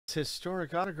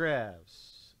Historic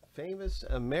autographs. Famous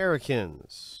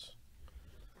Americans.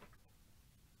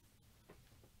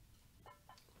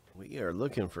 We are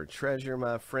looking for treasure,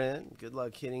 my friend. Good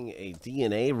luck hitting a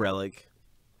DNA relic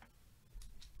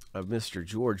of Mr.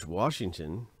 George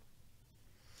Washington.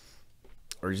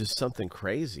 Or just something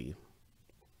crazy.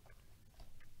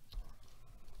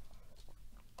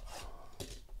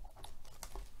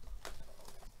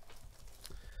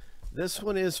 This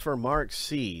one is for Mark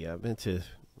C. I meant to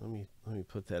let me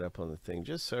put that up on the thing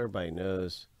just so everybody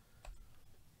knows.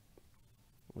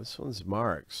 This one's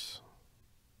Mark's.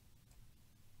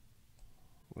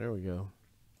 There we go.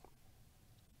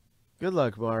 Good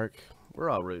luck, Mark. We're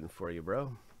all rooting for you,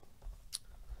 bro.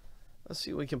 Let's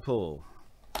see what we can pull.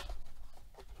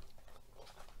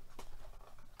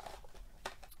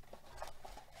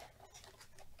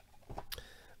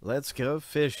 Let's go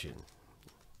fishing.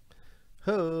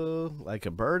 Ho, like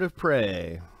a bird of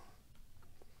prey.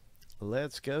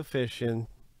 Let's go fishing.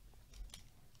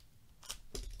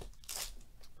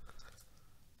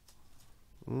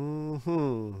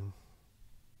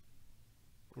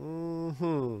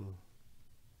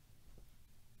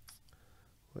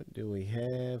 What do we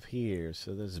have here?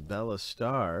 So this is Bella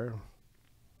Star.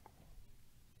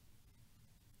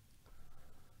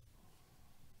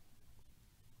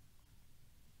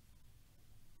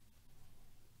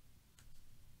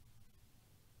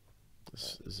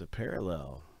 This is a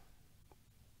parallel.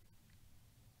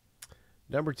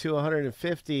 Number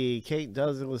 250, Kate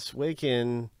Douglas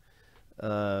Wicken.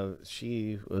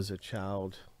 She was a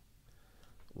child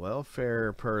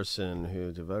welfare person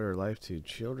who devoted her life to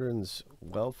children's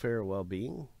welfare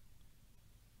well-being.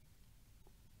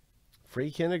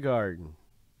 Free kindergarten.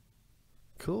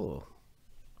 Cool.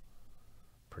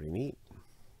 Pretty neat.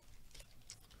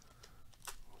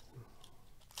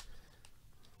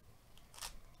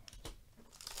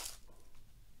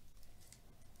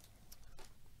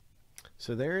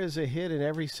 So there is a hit in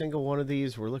every single one of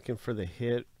these. We're looking for the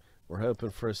hit. We're hoping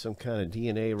for some kind of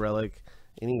DNA relic.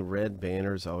 Any red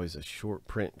banner is always a short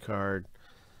print card.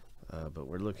 But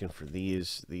we're looking for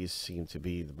these. These seem to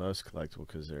be the most collectible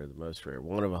because they're the most rare.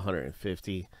 One of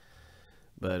 150.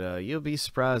 But you'll be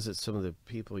surprised at some of the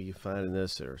people you find in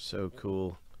this that are so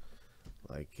cool.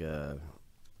 Like,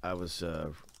 I was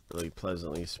really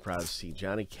pleasantly surprised to see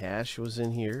Johnny Cash was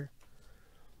in here.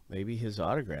 Maybe his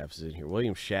autograph is in here.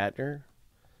 William Shatner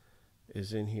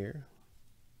is in here.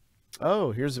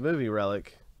 Oh, here's a movie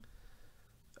relic.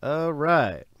 All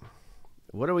right.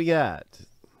 What do we got?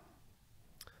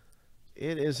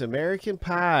 It is American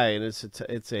Pie, and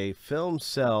it's a film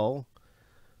cell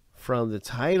from the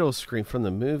title screen from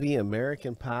the movie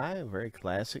American Pie. A very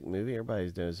classic movie.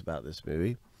 Everybody knows about this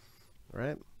movie. All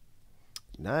right.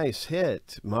 Nice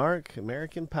hit, Mark.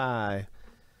 American Pie.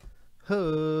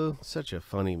 Oh, such a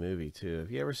funny movie, too.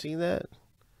 Have you ever seen that?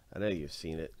 I know you've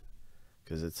seen it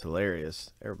because it's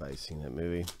hilarious. Everybody's seen that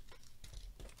movie.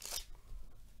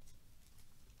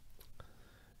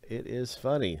 It is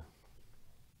funny.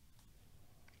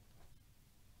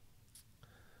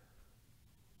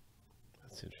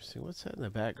 That's interesting. What's that in the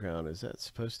background? Is that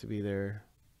supposed to be there?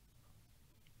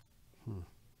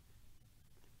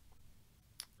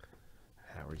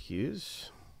 Howard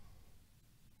Hughes.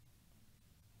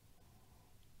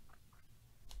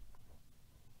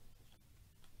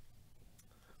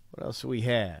 What else do we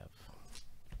have?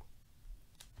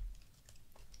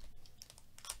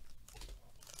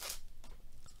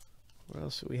 What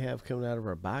else do we have coming out of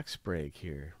our box break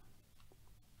here?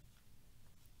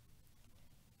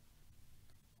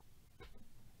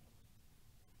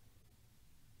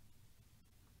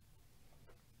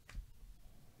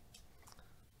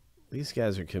 These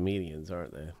guys are comedians,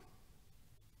 aren't they?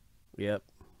 Yep.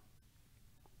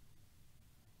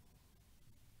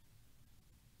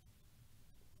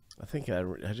 I think I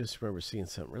just remember seeing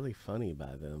something really funny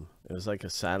by them. It was like a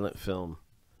silent film.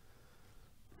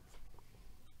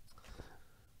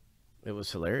 It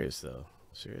was hilarious, though.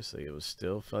 Seriously, it was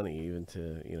still funny, even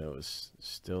to, you know, it was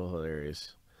still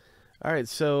hilarious. All right,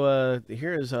 so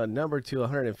here is number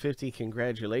 250.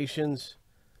 Congratulations.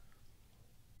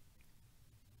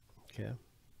 Okay.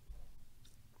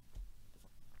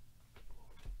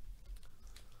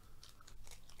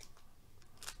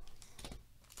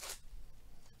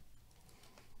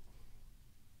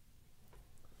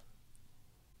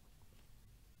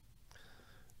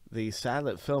 The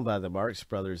silent film by the Marx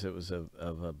Brothers, it was of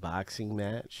a boxing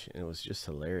match, and it was just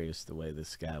hilarious the way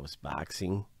this guy was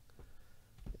boxing.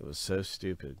 It was so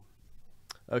stupid.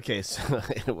 Okay, so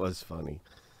it was funny.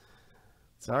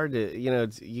 It's hard to, you know,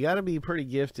 you got to be a pretty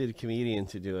gifted comedian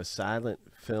to do a silent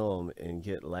film and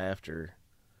get laughter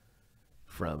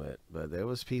from it, but there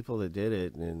was people that did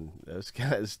it, and those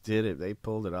guys did it. They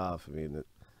pulled it off. I mean,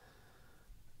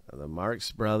 the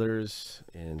Marx Brothers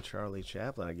and Charlie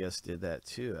Chaplin, I guess, did that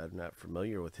too. I'm not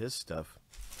familiar with his stuff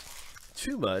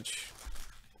too much,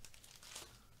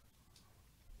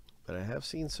 but I have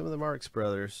seen some of the Marx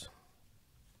Brothers.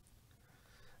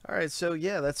 All right, so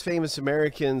yeah, that's Famous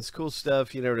Americans. Cool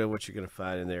stuff. You never know what you're going to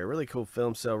find in there. Really cool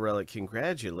film cell relic.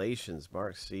 Congratulations,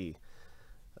 Mark C.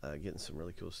 Getting some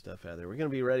really cool stuff out of there. We're going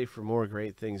to be ready for more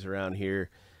great things around here.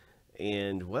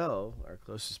 And, well, our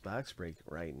closest box break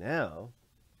right now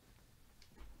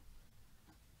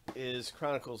is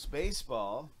Chronicles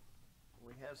Baseball.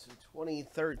 We have some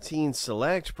 2013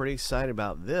 Select. Pretty excited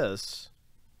about this.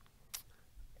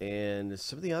 And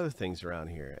some of the other things around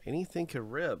here. Anything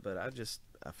could rip, but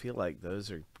I feel like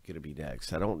those are going to be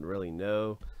next. I don't really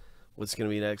know what's going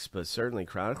to be next, but certainly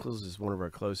Chronicles is one of our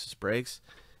closest breaks.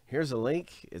 Here's a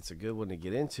link. It's a good one to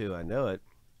get into. I know it.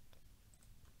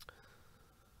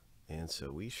 And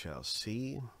so we shall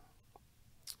see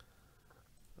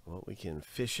what we can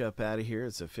fish up out of here.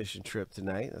 It's a fishing trip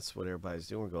tonight. That's what everybody's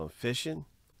doing. We're going fishing.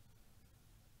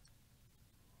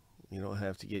 You don't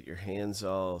have to get your hands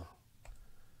all,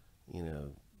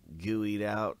 gooeyed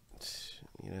out,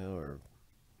 or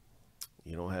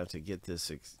you don't have to get this,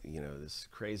 this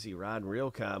crazy rod and reel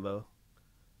combo.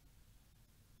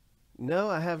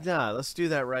 No, I have not. Let's do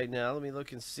that right now. Let me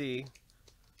look and see.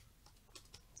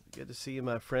 Good to see you,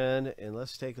 my friend. And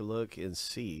let's take a look and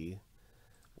see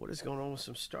what is going on with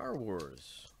some Star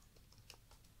Wars.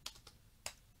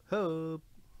 Hope.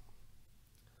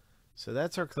 So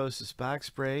that's our closest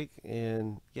box break,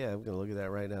 and yeah, I'm gonna look at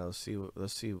that right now. Let's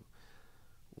see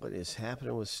what is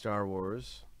happening with Star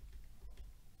Wars.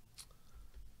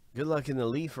 Good luck in the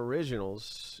Leaf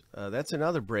Originals. That's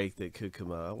another break that could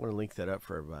come up. I want to link that up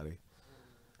for everybody.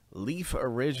 Leaf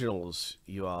Originals,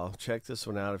 you all. Check this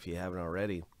one out if you haven't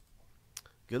already.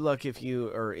 Good luck if you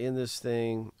are in this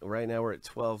thing. Right now we're at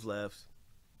 12 left.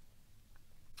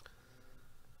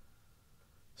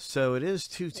 So it is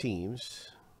 2 teams,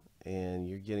 and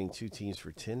you're getting 2 teams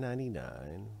for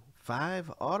 $10.99.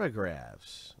 5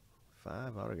 autographs.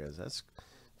 5 autographs. That's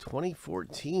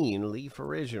 2014 Leaf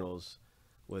Originals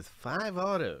with 5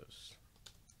 autos.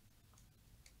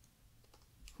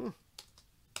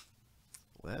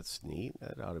 Well, that's neat.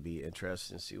 That ought to be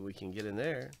interesting to see what we can get in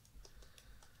there.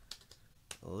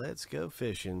 Let's go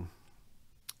fishing.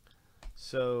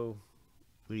 So,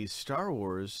 these Star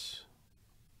Wars,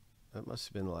 that must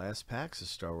have been the last packs of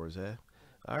Star Wars, eh?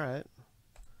 All right.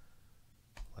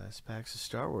 Last packs of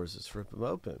Star Wars. Let's rip them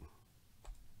open.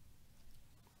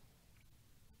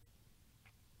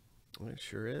 It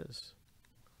sure is.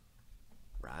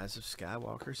 Rise of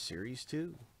Skywalker Series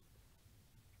 2.